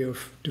idea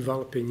of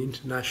developing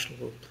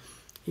international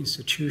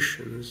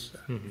institutions.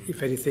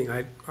 If anything,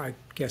 I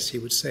guess he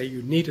would say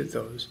you needed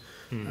those,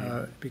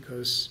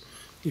 because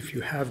if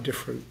you have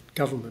different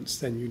governments,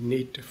 then you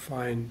need to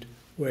find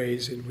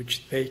ways in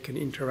which they can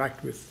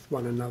interact with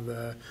one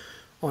another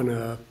on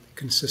a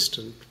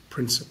consistent,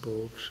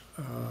 principled,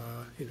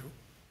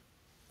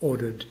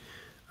 ordered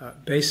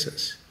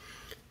basis.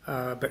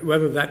 But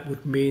whether that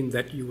would mean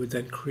that you would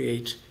then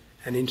create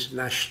an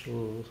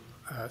international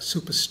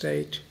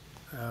superstate,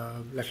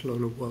 let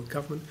alone a world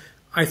government,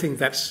 I think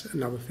that's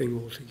another thing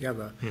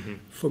altogether.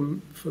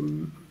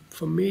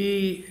 For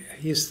me,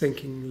 his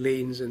thinking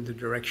leans in the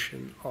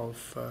direction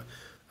of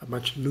a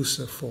much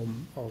looser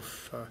form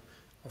of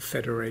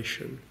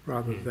federation,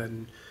 rather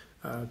than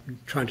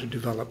trying to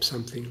develop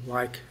something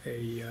like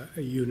a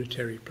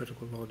unitary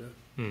political order.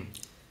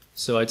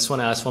 So I just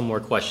want to ask one more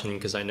question,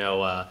 because I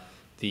know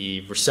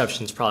the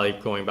reception's probably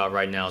going about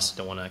right now, so I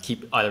don't want to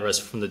keep either of us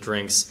from the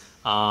drinks.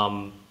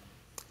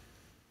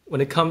 When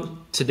it comes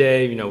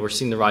today, we're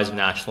seeing the rise of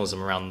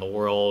nationalism around the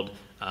world.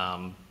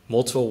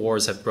 Multiple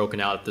wars have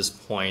broken out at this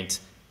point.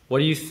 What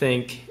do you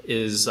think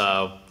is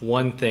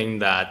one thing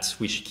that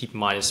we should keep in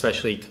mind,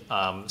 especially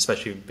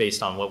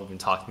based on what we've been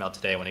talking about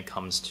today when it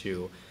comes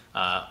to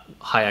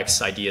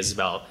Hayek's ideas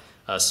about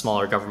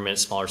smaller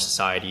governments, smaller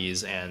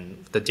societies,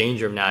 and the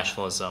danger of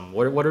nationalism?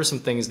 What are some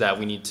things that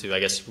we need to, I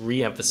guess,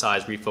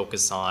 re-emphasize,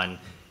 refocus on,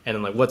 and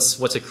then like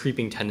what's a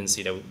creeping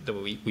tendency that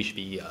we should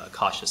be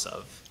cautious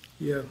of?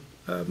 Yeah.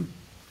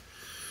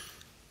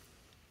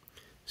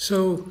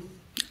 So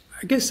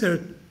I guess there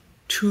are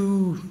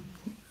two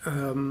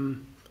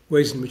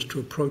ways in which to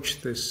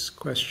approach this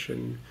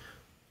question,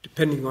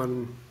 depending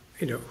on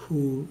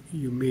who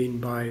you mean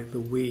by the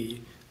we.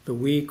 The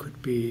we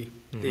could be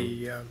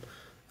the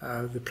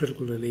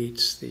political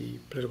elites, the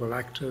political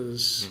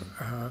actors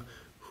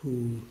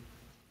who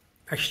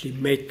actually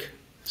make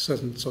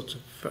certain sorts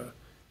of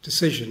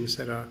decisions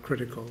that are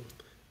critical,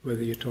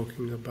 whether you're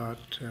talking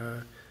about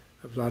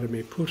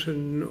Vladimir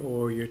Putin,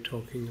 or you're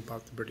talking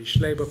about the British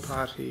Labour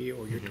Party,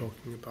 or you're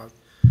talking about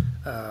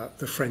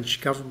the French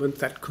government.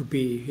 That could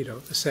be,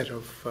 a set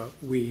of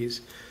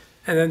we's.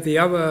 And then the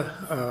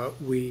other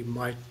we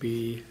might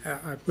be,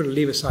 I'm going to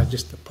leave aside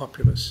just the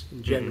populace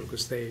in general,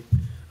 because they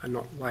are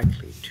not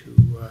likely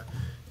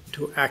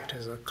to act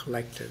as a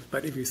collective.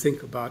 But if you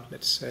think about,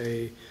 let's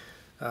say,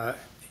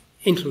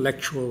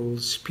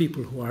 intellectuals,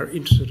 people who are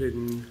interested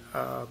in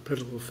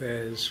political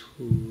affairs,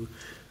 who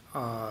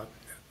are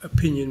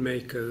opinion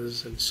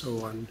makers, and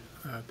so on.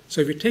 So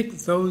if you take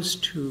those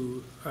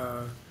two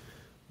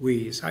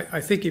we's,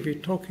 I think if you're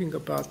talking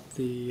about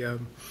the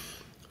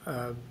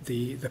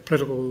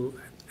political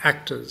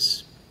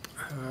actors,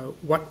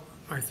 what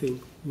I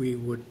think we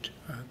would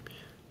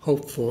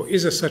hope for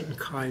is a certain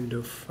kind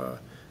of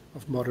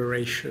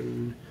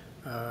moderation,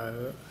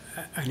 an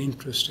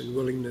interest and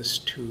willingness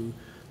to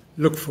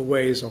look for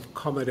ways of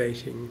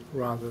accommodating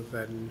rather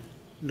than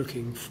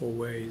looking for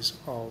ways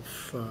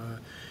of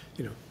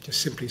just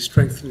simply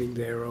strengthening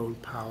their own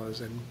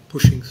powers and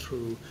pushing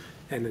through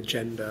an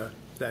agenda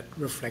that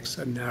reflects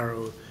a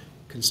narrow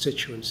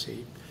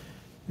constituency.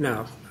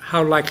 Now,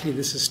 how likely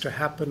this is to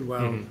happen?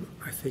 Well,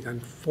 I think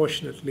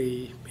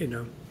unfortunately,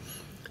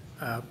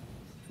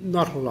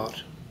 not a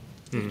lot.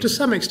 To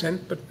some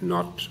extent, but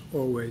not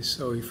always.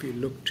 So if you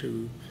look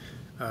to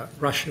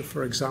Russia,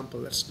 for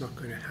example, that's not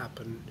going to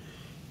happen.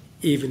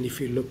 Even if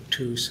you look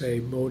to,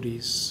 say,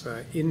 Modi's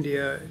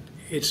India,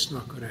 it's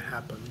not going to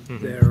happen.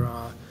 There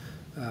are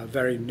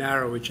very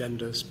narrow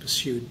agendas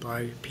pursued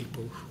by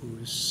people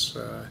whose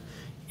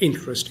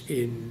interest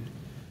in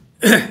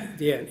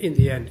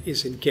the end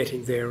is in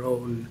getting their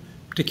own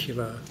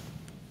particular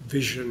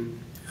vision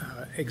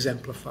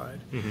exemplified.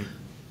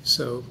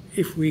 So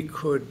if we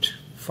could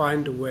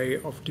find a way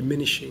of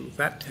diminishing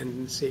that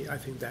tendency, I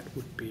think that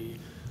would be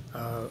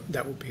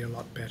a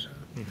lot better.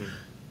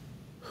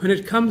 When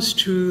it comes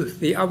to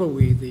the other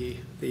we, the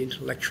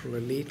intellectual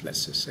elite,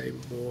 let's just say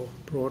more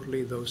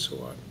broadly, those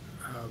who are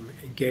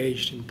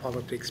engaged in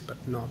politics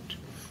but not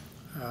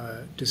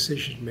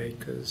decision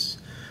makers,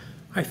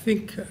 I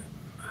think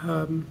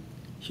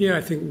here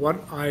I think what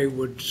I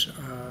would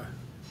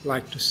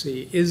like to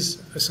see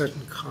is a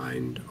certain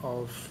kind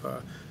of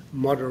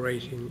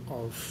moderating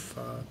of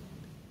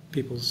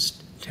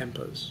people's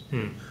tempers.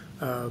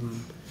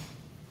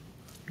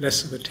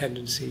 Less of a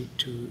tendency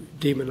to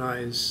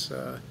demonize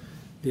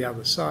the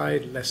other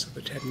side, less of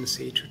a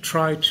tendency to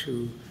try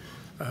to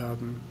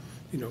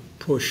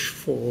push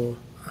for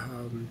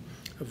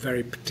a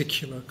very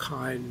particular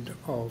kind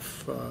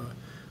of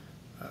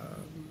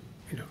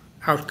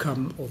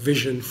outcome or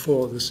vision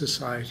for the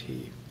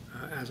society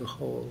as a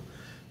whole.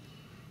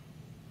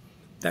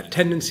 That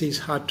tendency is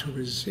hard to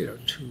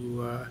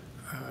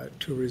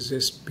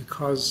resist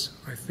because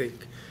I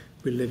think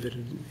we live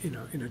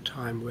in a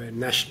time where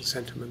national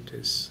sentiment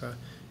is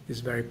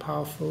very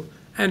powerful,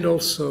 and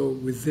also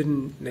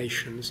within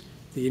nations,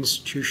 the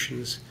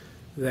institutions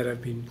that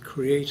have been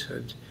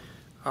created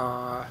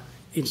are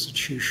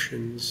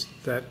institutions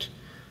that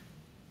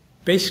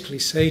basically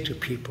say to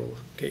people,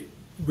 okay,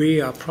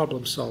 we are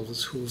problem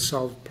solvers who will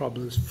solve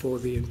problems for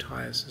the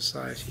entire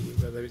society,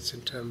 whether it's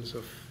in terms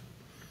of,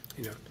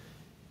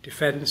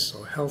 defense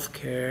or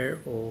healthcare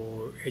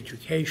or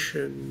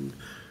education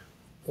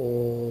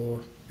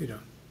or,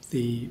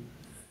 the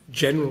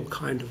general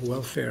kind of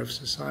welfare of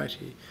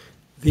society.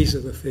 These are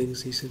the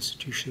things these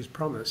institutions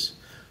promise.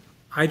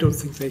 I don't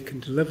think they can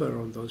deliver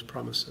on those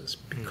promises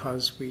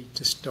because we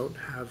just don't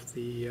have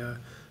the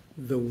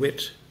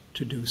wit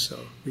to do so.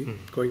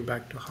 Going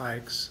back to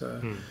Hayek's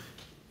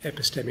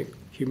epistemic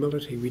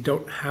humility, we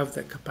don't have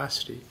that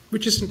capacity,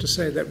 which isn't to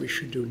say that we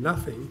should do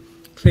nothing.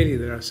 Clearly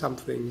there are some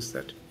things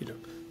that,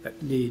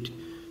 that need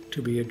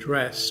to be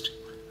addressed.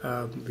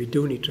 We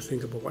do need to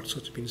think about what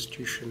sorts of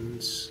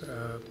institutions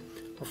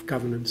of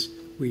governance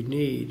we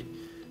need.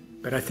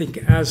 But I think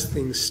as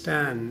things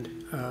stand,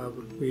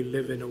 we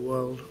live in a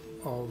world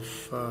of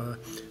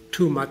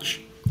too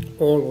much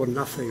all or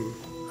nothing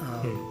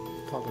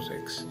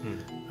politics.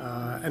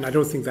 And I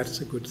don't think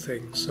that's a good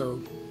thing. So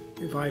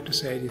if I had to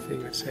say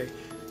anything, I'd say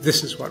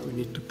this is what we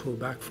need to pull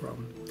back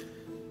from.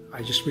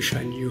 I just wish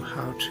I knew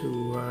how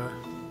to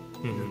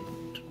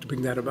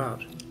bring that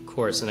about. Of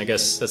course, and I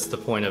guess that's the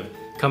point of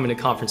coming to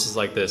conferences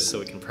like this, so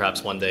we can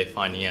perhaps one day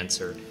find the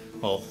answer.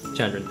 Well,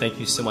 Chandran, thank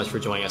you so much for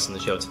joining us on the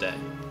show today.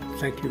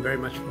 Thank you very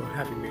much for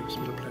having me. It's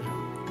been a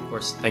pleasure. Of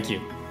course, thank you.